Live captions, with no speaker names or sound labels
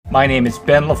My name is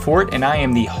Ben Lafort, and I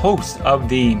am the host of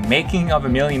the Making of a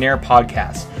Millionaire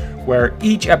podcast, where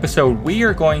each episode we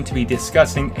are going to be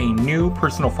discussing a new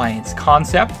personal finance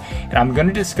concept, and I'm going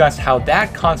to discuss how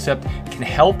that concept can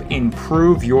help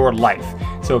improve your life.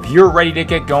 So if you're ready to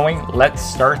get going, let's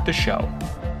start the show.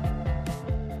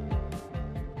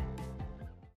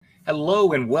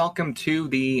 Hello and welcome to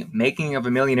the Making of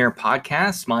a Millionaire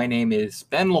podcast. My name is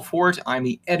Ben Lafort. I'm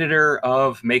the editor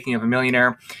of Making of a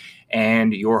Millionaire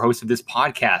and your host of this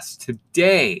podcast.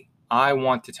 Today, I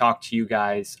want to talk to you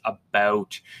guys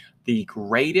about the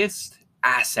greatest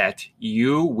asset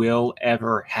you will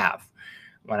ever have.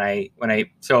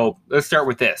 So let's start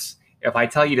with this. If I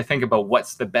tell you to think about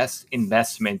what's the best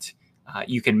investment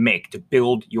you can make to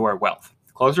build your wealth,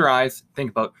 close your eyes,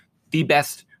 think about the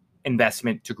best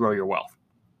investment to grow your wealth.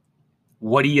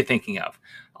 What are you thinking of?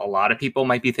 A lot of people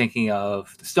might be thinking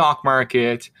of the stock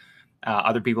market.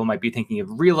 Other people might be thinking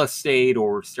of real estate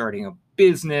or starting a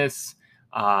business.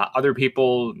 Other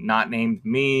people, not named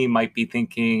me, might be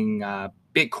thinking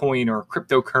Bitcoin or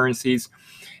cryptocurrencies.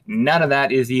 None of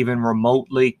that is even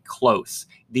remotely close.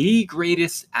 The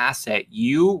greatest asset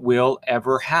you will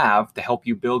ever have to help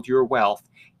you build your wealth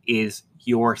is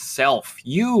yourself.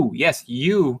 Yes,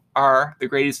 you are the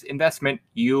greatest investment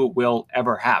you will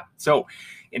ever have. So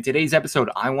in today's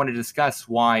episode, I want to discuss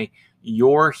why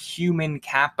your human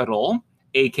capital,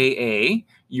 aka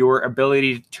your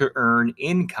ability to earn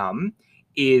income,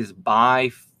 is by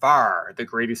far the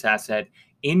greatest asset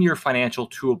in your financial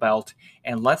tool belt.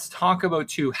 And let's talk about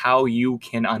too how you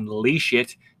can unleash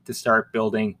it to start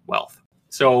building wealth.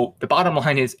 So the bottom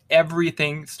line is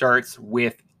everything starts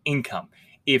with income.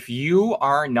 If you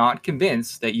are not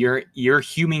convinced that your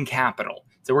human capital,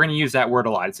 so we're going to use that word a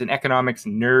lot. It's an economics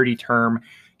nerdy term.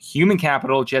 Human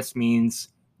capital just means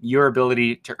your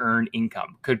ability to earn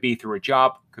income. Could be through a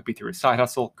job, could be through a side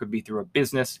hustle, could be through a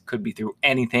business, could be through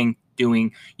anything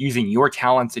using your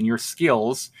talents and your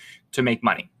skills to make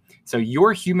money. So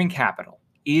your human capital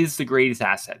is the greatest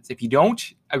asset. If you don't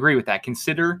agree with that,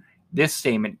 consider this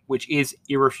statement, which is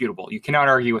irrefutable. You cannot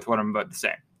argue with what I'm about to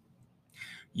say.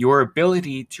 Your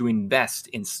ability to invest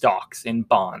in stocks, in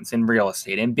bonds, in real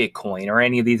estate, in Bitcoin, or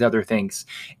any of these other things,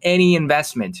 any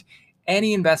investment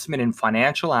in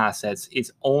financial assets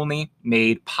is only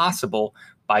made possible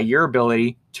by your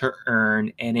ability to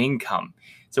earn an income.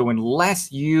 So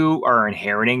unless you are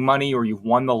inheriting money or you've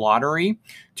won the lottery,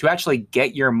 to actually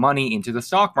get your money into the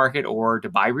stock market or to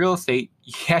buy real estate,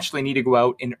 you actually need to go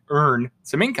out and earn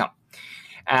some income.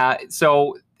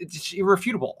 So it's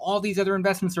irrefutable. All these other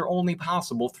investments are only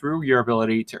possible through your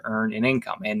ability to earn an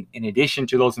income. And in addition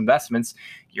to those investments,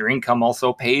 your income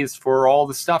also pays for all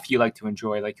the stuff you like to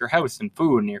enjoy, like your house and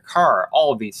food and your car,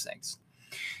 all of these things.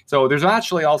 So there's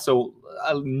actually also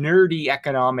a nerdy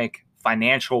economic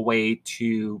financial way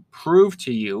to prove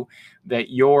to you that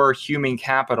your human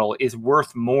capital is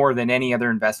worth more than any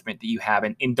other investment that you have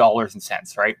in dollars and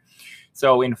cents, right?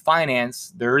 So in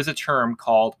finance, there is a term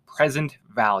called present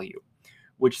value,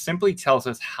 which simply tells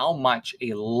us how much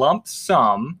a lump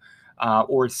sum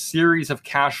or series of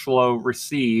cash flow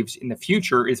received in the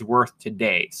future is worth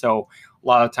today. So a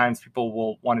lot of times people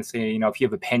will want to say, if you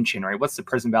have a pension, right, what's the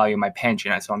present value of my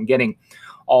pension? So I'm getting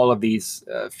all of these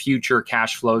future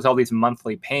cash flows, all these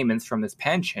monthly payments from this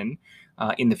pension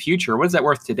in the future. What is that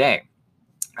worth today?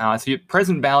 So your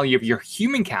present value of your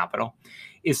human capital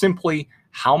is simply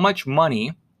how much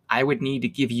money I would need to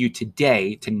give you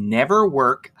today to never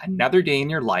work another day in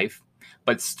your life,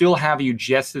 but still have you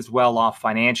just as well off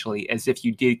financially as if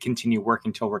you did continue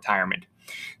working till retirement.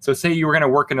 So say you were going to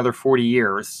work another 40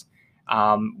 years.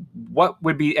 What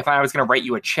would be, if I was going to write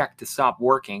you a check to stop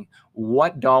working,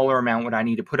 what dollar amount would I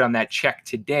need to put on that check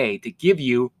today to give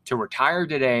you to retire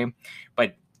today,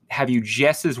 but have you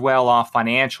just as well off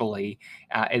financially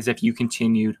as if you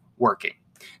continued working?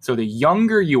 So the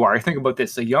younger you are, think about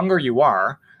this, the younger you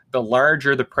are, the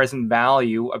larger the present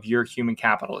value of your human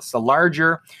capital is. The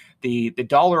larger the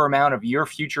dollar amount of your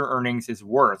future earnings is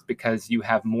worth because you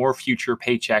have more future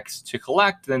paychecks to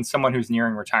collect than someone who's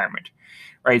nearing retirement,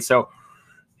 right? So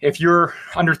if you're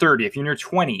under 30, if you're in your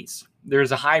 20s,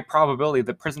 there's a high probability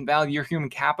the present value of your human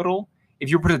capital, if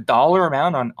you put a dollar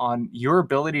amount on your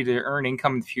ability to earn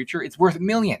income in the future, it's worth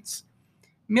millions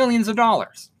of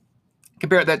dollars.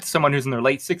 Compare that to someone who's in their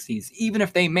late 60s, even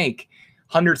if they make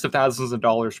hundreds of thousands of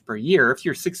dollars per year. If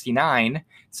you're 69,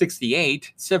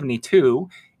 68, 72,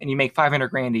 and you make 500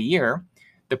 grand a year,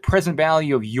 the present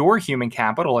value of your human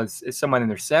capital as someone in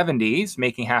their 70s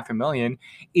making $500,000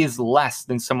 is less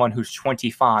than someone who's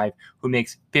 25 who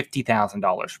makes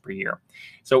 $50,000 per year.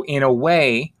 So in a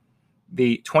way,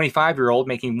 the 25-year-old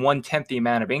making 1/10 the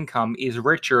amount of income is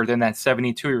richer than that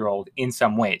 72-year-old in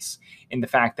some ways, in the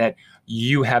fact that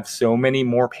you have so many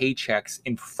more paychecks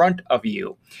in front of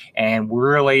you. And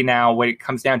really now what it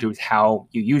comes down to is how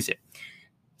you use it.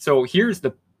 So here's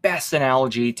the best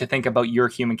analogy to think about your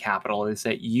human capital is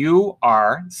that you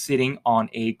are sitting on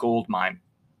a gold mine.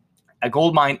 A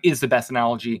gold mine is the best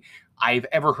analogy I've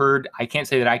ever heard. I can't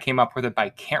say that I came up with it, but I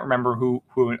can't remember who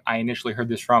I initially heard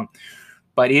this from.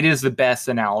 But it is the best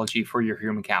analogy for your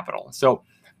human capital. So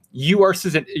you're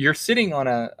sitting on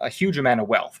a huge amount of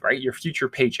wealth, right? Your future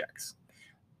paychecks.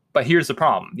 But here's the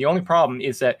problem. The only problem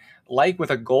is that, like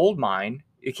with a gold mine,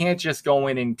 you can't just go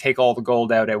in and take all the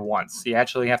gold out at once. You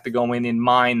actually have to go in and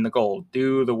mine the gold,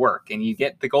 do the work, and you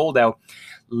get the gold out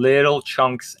little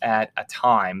chunks at a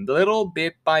time. Little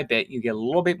bit by bit, you get a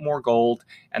little bit more gold,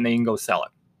 and then you can go sell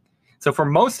it. So for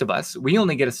most of us, we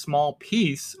only get a small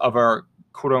piece of our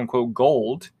quote-unquote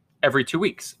gold every 2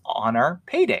 weeks on our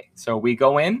payday. So we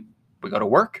go in, we go to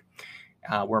work,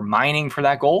 we're mining for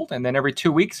that gold, and then every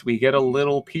 2 weeks we get a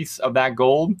little piece of that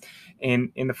gold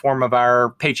in the form of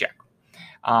our paycheck.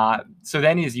 So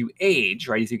then as you age,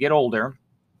 right, as you get older,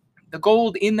 the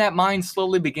gold in that mine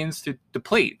slowly begins to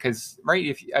deplete because, right,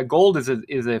 if gold is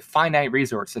a finite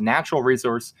resource, a natural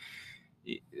resource.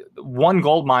 One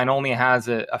gold mine only has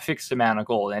a fixed amount of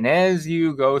gold. And as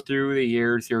you go through the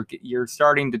years, you're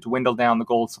starting to dwindle down the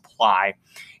gold supply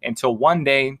until one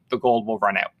day the gold will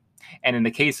run out. And in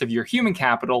the case of your human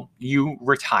capital, you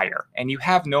retire and you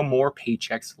have no more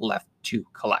paychecks left to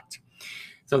collect.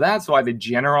 So that's why the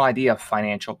general idea of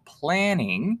financial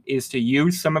planning is to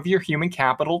use some of your human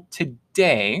capital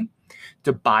today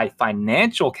to buy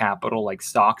financial capital like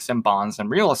stocks and bonds and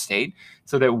real estate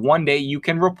so that one day you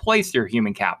can replace your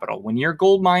human capital. When your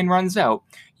gold mine runs out,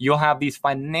 you'll have these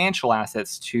financial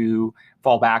assets to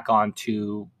fall back on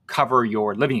to cover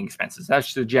your living expenses.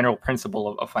 That's the general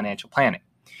principle of financial planning.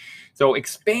 So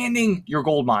expanding your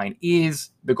gold mine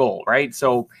is the goal, right?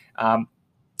 So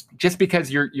just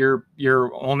because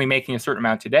you're only making a certain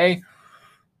amount today,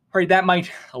 right, that might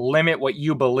limit what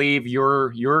you believe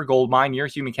your gold mine, your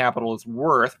human capital is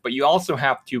worth, but you also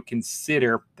have to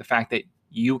consider the fact that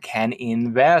you can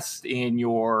invest in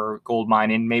your gold mine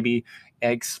and maybe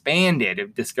expand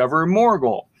it, discover more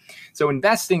gold. So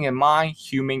investing in my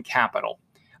human capital,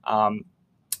 and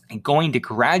going to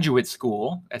graduate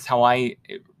school, that's how I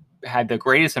had the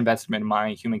greatest investment in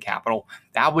my human capital.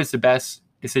 That was the best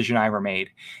decision I ever made,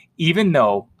 even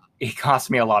though it cost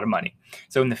me a lot of money.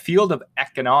 So in the field of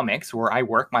economics, where I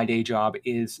work, my day job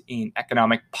is in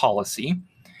economic policy.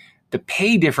 The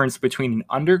pay difference between an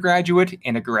undergraduate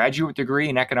and a graduate degree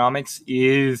in economics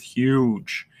is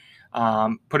huge.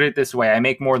 Put it this way, I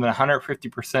make more than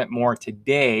 150% more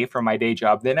today from my day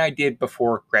job than I did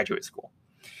before graduate school.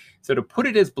 So to put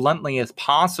it as bluntly as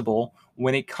possible,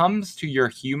 when it comes to your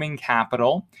human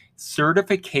capital,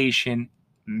 certification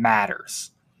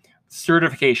matters.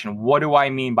 Certification, what do I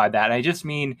mean by that? I just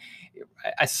mean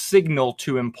a signal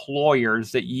to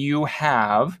employers that you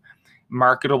have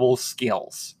marketable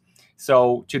skills.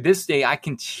 So to this day, I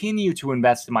continue to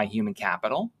invest in my human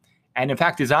capital. And in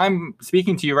fact, as I'm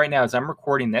speaking to you right now, as I'm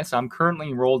recording this, I'm currently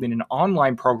enrolled in an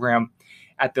online program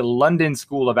at the London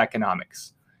School of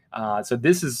Economics. So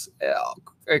this is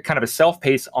kind of a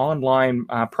self-paced online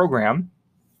program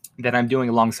that I'm doing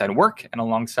alongside work and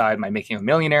alongside my Making a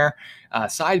Millionaire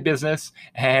side business,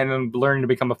 and I'm learning to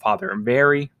become a father. I'm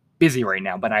very busy right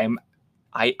now, but I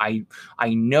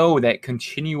know that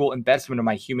continual investment in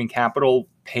my human capital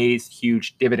pays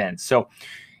huge dividends. So,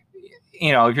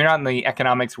 you know, if you're not in the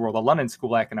economics world, the London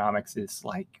School of Economics is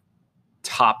like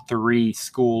top 3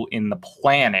 school in the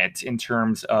planet in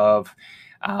terms of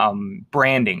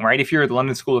branding, right? If you're at the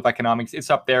London School of Economics, it's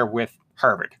up there with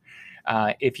Harvard.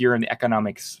 If you're in the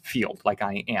economics field like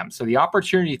I am. So the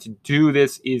opportunity to do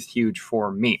this is huge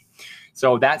for me.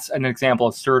 So that's an example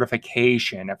of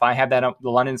certification. If I have that the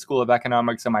London School of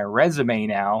Economics on my resume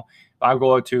now, if I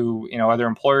go to other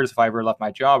employers, if I ever left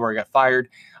my job or I got fired,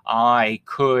 I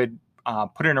could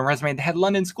put in a resume that had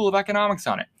London School of Economics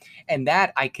on it. And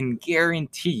that I can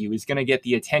guarantee you is going to get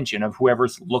the attention of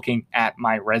whoever's looking at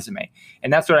my resume.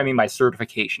 And that's what I mean by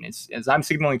certification. Is I'm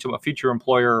signaling to a future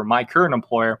employer or my current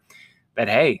employer that,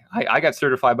 hey, I got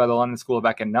certified by the London School of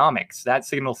Economics. That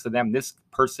signals to them this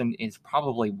person is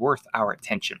probably worth our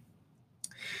attention.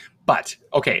 But,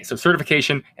 okay, so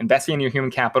certification, investing in your human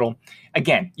capital.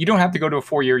 Again, you don't have to go to a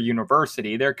 4-year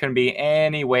university. There can be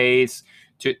any ways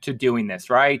to doing this,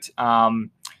 right?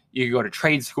 You can go to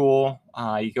trade school,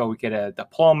 you go get a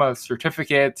diploma,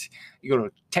 certificate, you go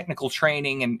to technical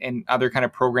training and other kind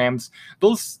of programs.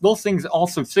 Those things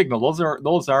also signal. Those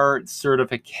are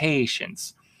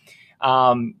certifications.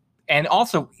 And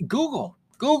also Google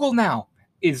now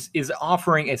is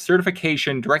offering a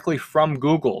certification directly from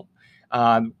Google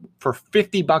for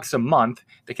 $50 a month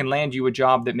that can land you a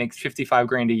job that makes 55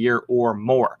 grand a year or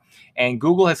more. And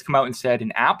Google has come out and said,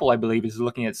 and Apple, I believe, is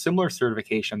looking at similar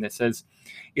certification that says,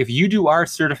 if you do our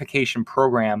certification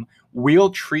program, we'll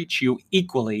treat you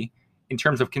equally in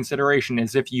terms of consideration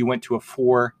as if you went to a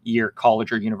 4-year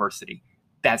college or university.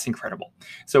 That's incredible.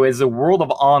 So as the world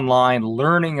of online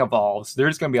learning evolves,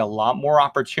 there's going to be a lot more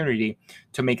opportunity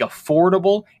to make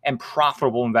affordable and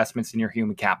profitable investments in your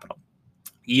human capital.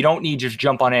 You don't need to just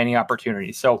jump on any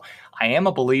opportunity. So I am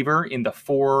a believer in the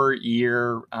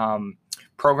 4-year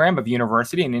program of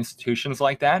university and institutions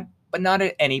like that, but not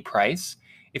at any price.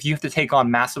 If you have to take on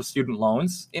massive student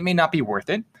loans, it may not be worth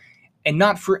it, and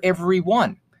not for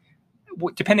everyone.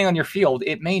 Depending on your field,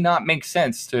 it may not make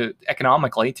sense to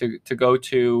economically to go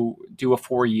to do a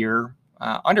 4-year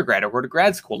undergrad or go to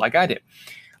grad school like I did.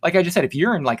 Like I just said, if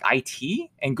you're in like IT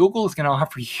and Google is going to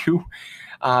offer you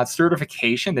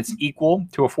certification that's equal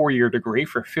to a 4-year degree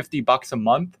for $50 a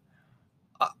month,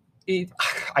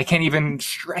 I can't even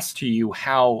stress to you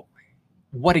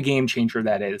what a game changer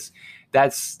that is.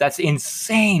 That's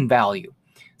insane value.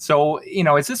 So,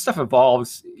 as this stuff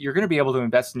evolves, you're going to be able to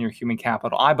invest in your human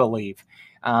capital, I believe,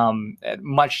 at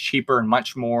much cheaper and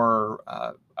much more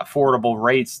affordable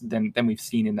rates than we've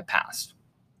seen in the past.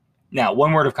 Now,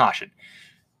 one word of caution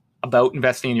about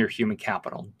investing in your human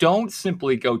capital. Don't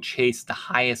simply go chase the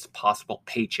highest possible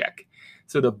paycheck.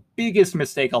 So the biggest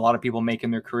mistake a lot of people make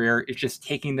in their career is just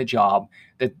taking the job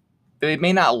that they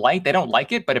may not like. They don't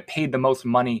like it, but it paid the most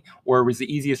money or it was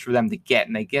the easiest for them to get.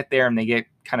 And they get there and they get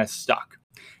kind of stuck.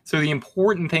 So the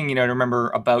important thing, to remember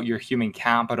about your human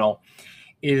capital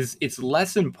is it's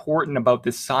less important about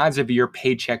the size of your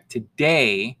paycheck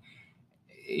today.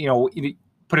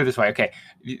 Put it this way, okay,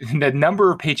 the number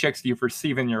of paychecks you've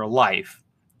received in your life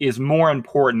is more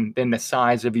important than the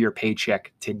size of your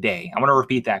paycheck today. I want to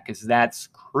repeat that because that's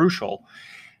crucial.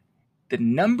 The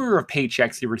number of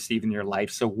paychecks you receive in your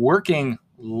life, so working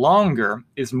longer,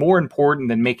 is more important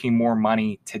than making more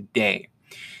money today.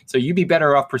 So you'd be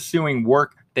better off pursuing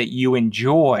work that you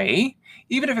enjoy,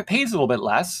 even if it pays a little bit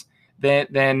less,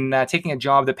 than taking a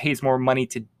job that pays more money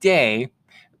today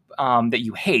that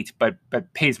you hate, but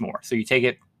pays more. So you take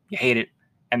it, you hate it,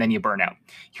 and then you burn out.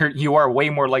 You are way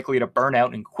more likely to burn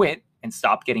out and quit and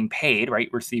stop getting paid, right?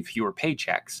 Receive fewer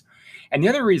paychecks. And the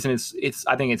other reason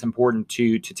I think it's important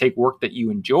to take work that you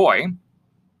enjoy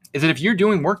is that if you're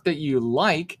doing work that you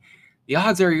like, the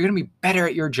odds are you're going to be better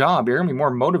at your job. You're going to be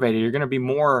more motivated. You're going to be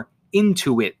more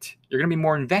into it. You're going to be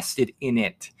more invested in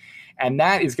it. And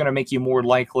that is going to make you more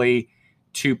likely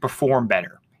to perform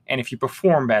better. And if you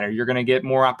perform better, you're going to get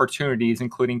more opportunities,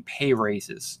 including pay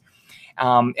raises.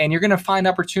 And you're going to find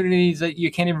opportunities that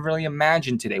you can't even really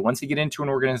imagine today. Once you get into an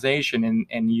organization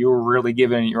and you're really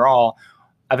giving it your all,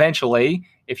 eventually,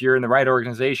 if you're in the right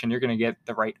organization, you're going to get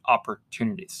the right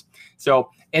opportunities. So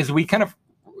as we kind of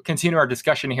continue our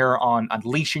discussion here on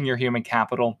unleashing your human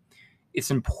capital, it's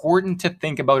important to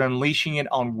think about unleashing it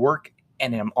on work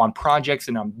and on projects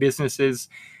and on businesses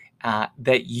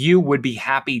that you would be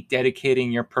happy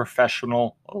dedicating your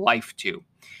professional life to.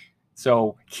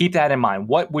 So keep that in mind.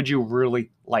 What would you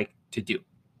really like to do?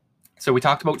 So we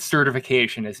talked about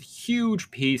certification as a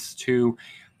huge piece to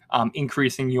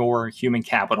increasing your human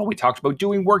capital. We talked about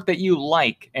doing work that you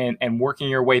like and working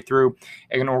your way through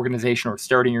an organization or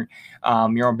starting your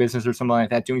own business or something like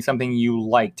that, doing something you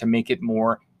like to make it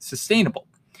more sustainable.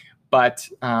 But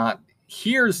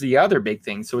here's the other big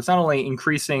thing. So it's not only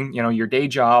increasing, your day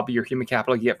job, your human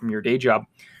capital you get from your day job.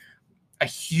 A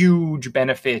huge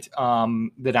benefit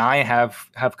that I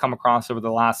have come across over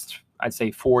the last, I'd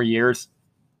say, 4 years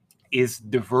is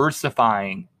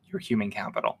diversifying your human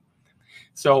capital.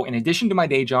 So in addition to my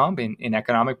day job in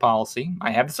economic policy,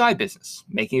 I have the side business,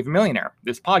 Making of a Millionaire.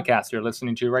 This podcast you're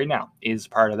listening to right now is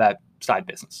part of that side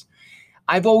business.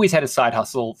 I've always had a side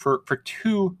hustle for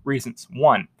 2 reasons.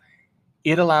 One,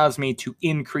 it allows me to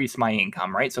increase my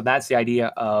income, right? So that's the idea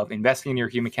of investing in your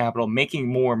human capital.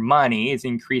 Making more money is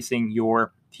increasing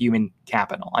your human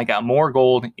capital. I got more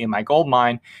gold in my gold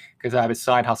mine because I have a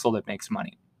side hustle that makes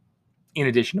money in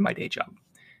addition to my day job.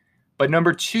 But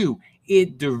number 2,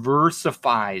 it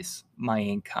diversifies my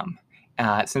income.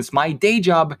 Since my day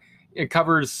job, it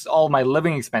covers all my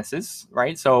living expenses,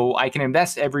 right? So I can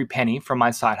invest every penny from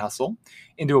my side hustle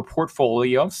into a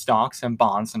portfolio of stocks and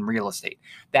bonds and real estate.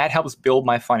 That helps build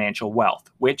my financial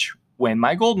wealth, which when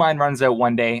my gold mine runs out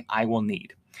one day, I will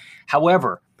need.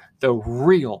 However, the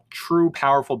real, true,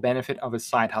 powerful benefit of a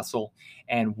side hustle,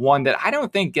 and one that I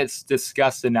don't think gets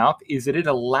discussed enough, is that it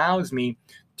allows me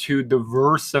to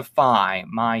diversify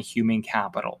my human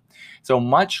capital. So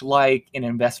much like an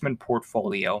investment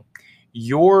portfolio,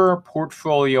 your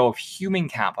portfolio of human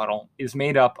capital is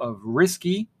made up of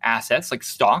risky assets like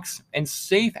stocks and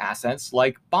safe assets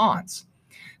like bonds.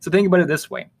 So think about it this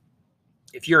way.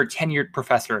 If you're a tenured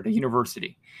professor at a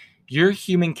university, your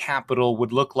human capital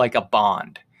would look like a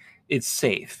bond. It's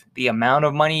safe. The amount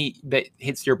of money that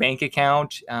hits your bank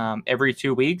account every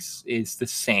 2 weeks is the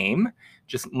same,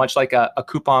 just much like a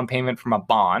coupon payment from a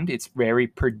bond. It's very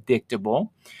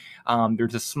predictable.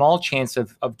 There's a small chance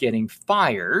of getting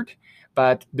fired,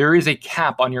 but there is a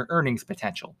cap on your earnings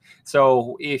potential.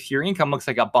 So if your income looks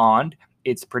like a bond,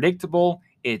 it's predictable,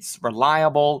 it's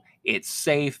reliable, it's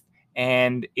safe,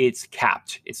 and it's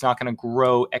capped. It's not going to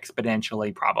grow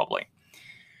exponentially, probably.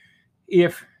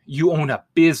 If you own a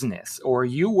business or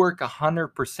you work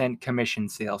 100% commission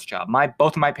sales job,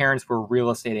 both of my parents were real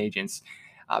estate agents.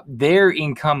 Their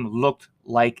income looked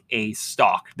like a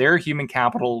stock. Their human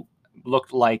capital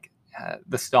looked like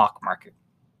the stock market.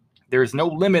 There's no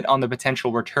limit on the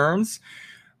potential returns,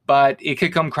 but it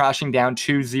could come crashing down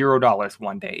to $0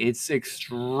 one day. It's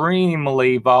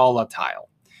extremely volatile.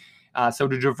 So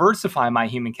to diversify my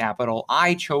human capital,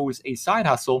 I chose a side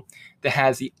hustle that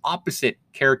has the opposite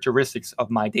characteristics of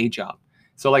my day job.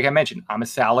 So like I mentioned, I'm a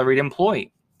salaried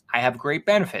employee. I have great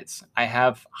benefits. I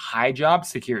have high job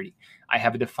security. I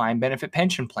have a defined benefit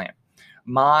pension plan.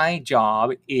 My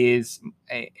job is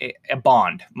a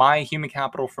bond. My human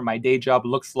capital for my day job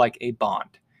looks like a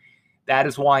bond. That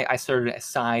is why I started a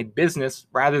side business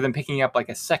rather than picking up like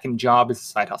a second job as a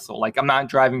side hustle. Like I'm not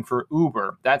driving for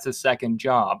Uber. That's a second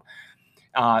job.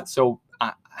 So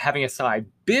having a side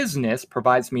business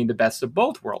provides me the best of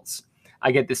both worlds.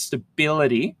 I get the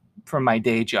stability from my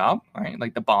day job, right?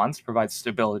 Like the bonds provide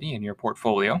stability in your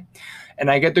portfolio. And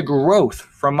I get the growth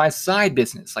from my side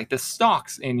business, like the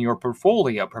stocks in your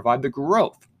portfolio provide the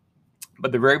growth,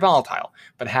 but they're very volatile.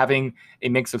 But having a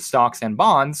mix of stocks and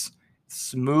bonds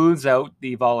smooths out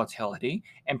the volatility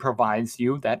and provides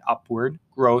you that upward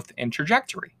growth and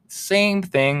trajectory. Same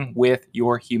thing with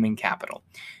your human capital.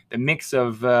 The mix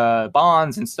of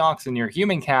bonds and stocks in your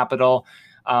human capital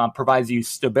provides you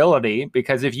stability,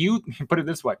 because if you put it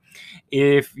this way,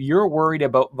 if you're worried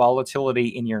about volatility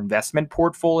in your investment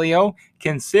portfolio,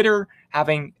 consider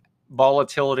having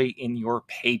volatility in your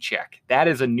paycheck. That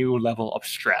is a new level of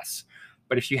stress.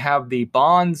 But if you have the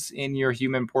bonds in your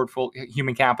human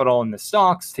capital and the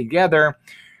stocks together,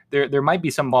 there might be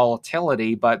some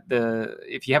volatility, but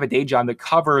if you have a day job that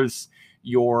covers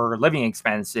your living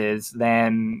expenses,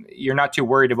 then you're not too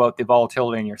worried about the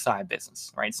volatility in your side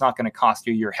business, right? It's not going to cost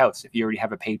you your house if you already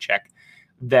have a paycheck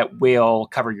that will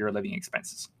cover your living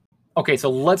expenses. Okay, so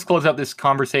let's close out this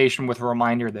conversation with a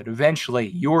reminder that eventually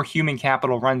your human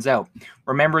capital runs out.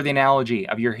 Remember the analogy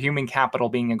of your human capital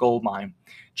being a gold mine.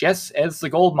 Just as the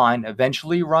gold mine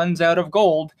eventually runs out of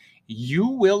gold, you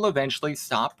will eventually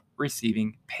stop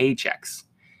receiving paychecks.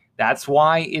 That's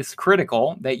why it's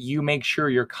critical that you make sure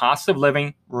your cost of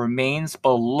living remains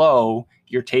below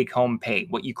your take-home pay,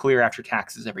 what you clear after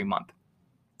taxes every month.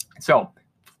 So,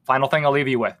 final thing I'll leave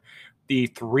you with, the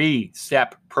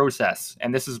 3-step process.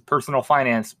 And this is personal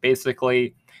finance,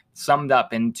 basically summed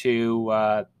up into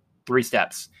 3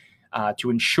 steps to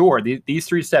ensure, these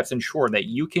 3 steps ensure that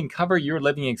you can cover your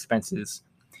living expenses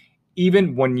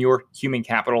even when your human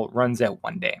capital runs out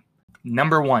one day.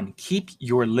 Number 1, keep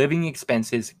your living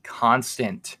expenses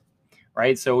constant,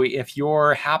 right? So if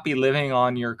you're happy living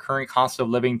on your current cost of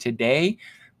living today,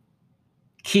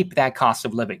 keep that cost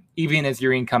of living, even as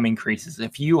your income increases.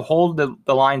 If you hold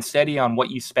the line steady on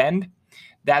what you spend,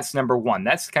 that's number 1.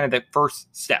 That's kind of the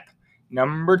first step.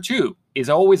 Number 2 is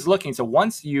always looking. So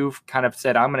once you've kind of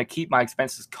said, I'm going to keep my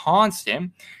expenses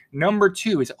constant, number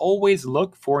 2 is always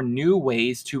look for new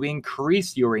ways to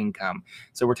increase your income.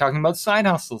 So we're talking about side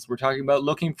hustles. We're talking about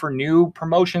looking for new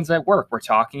promotions at work. We're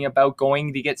talking about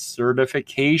going to get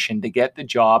certification to get the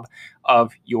job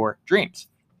of your dreams.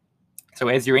 So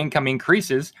as your income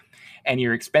increases and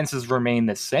your expenses remain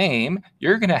the same,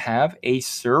 you're going to have a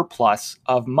surplus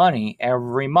of money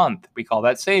every month. We call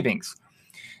that savings.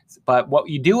 But what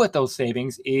you do with those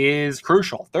savings is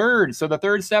crucial. So the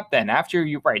third step then, after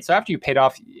you paid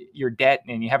off your debt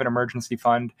and you have an emergency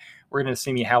fund, we're going to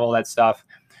assume you have all that stuff.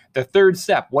 The third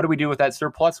step, what do we do with that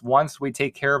surplus? Once we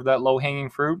take care of that low-hanging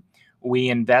fruit, we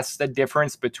invest the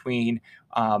difference between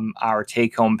our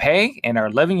take-home pay and our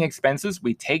living expenses.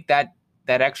 We take that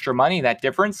extra money, that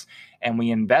difference, and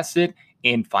we invest it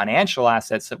in financial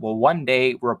assets that will one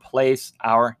day replace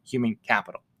our human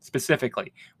capital.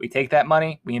 Specifically, we take that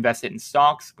money, we invest it in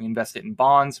stocks, we invest it in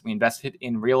bonds, we invest it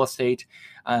in real estate,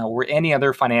 or any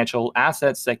other financial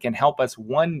assets that can help us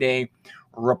one day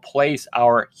replace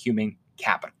our human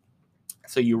capital.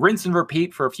 So you rinse and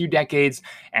repeat for a few decades,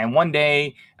 and one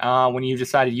day when you've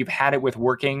decided you've had it with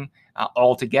working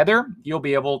altogether, you'll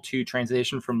be able to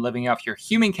transition from living off your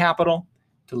human capital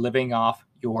to living off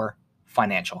your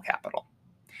financial capital.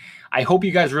 I hope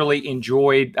you guys really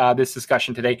enjoyed this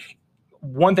discussion today.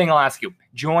 One thing I'll ask you,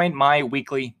 join my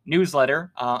weekly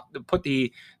newsletter. Put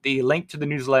the link to the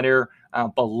newsletter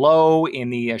below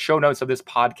in the show notes of this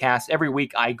podcast. Every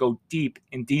week I go deep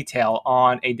in detail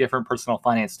on a different personal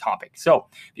finance topic. So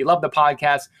if you love the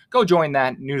podcast, go join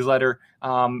that newsletter.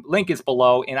 Link is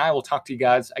below, and I will talk to you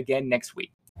guys again next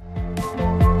week.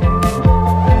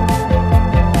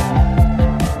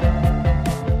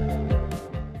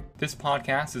 This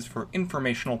podcast is for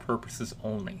informational purposes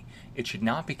only. It should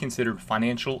not be considered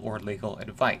financial or legal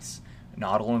advice.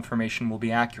 Not all information will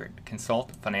be accurate. Consult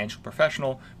a financial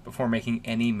professional before making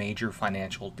any major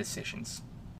financial decisions.